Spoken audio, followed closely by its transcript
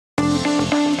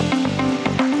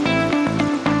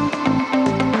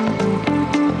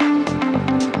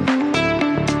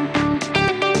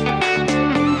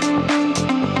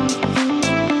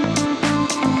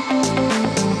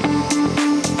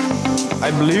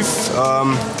believe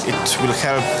it will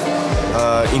help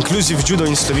inclusive judo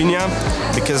in Slovenia,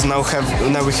 because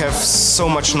now we have so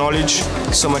much knowledge,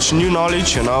 so much new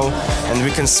knowledge, you know, and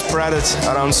we can spread it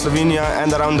around Slovenia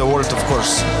and around the world, of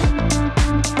course.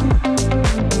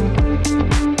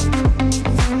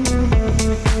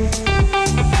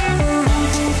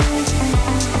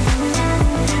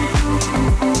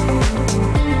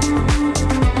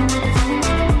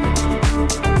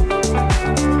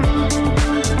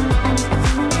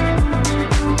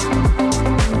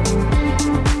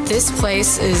 This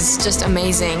place is just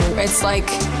amazing.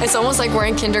 It's almost like we're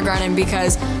in kindergarten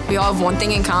because we all have one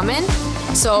thing in common.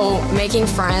 So making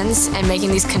friends and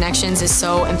making these connections is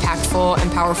so impactful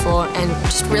and powerful and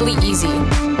just really easy.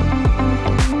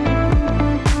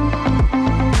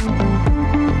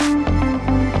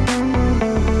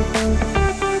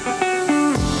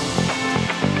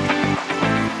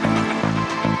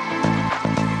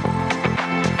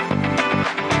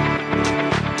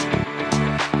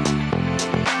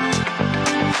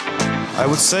 I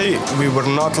would say we were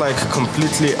not like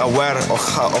completely aware of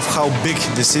how big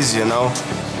this is, you know,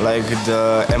 like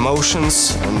the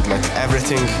emotions and like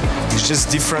everything is just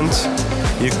different.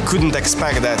 You couldn't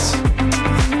expect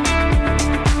that.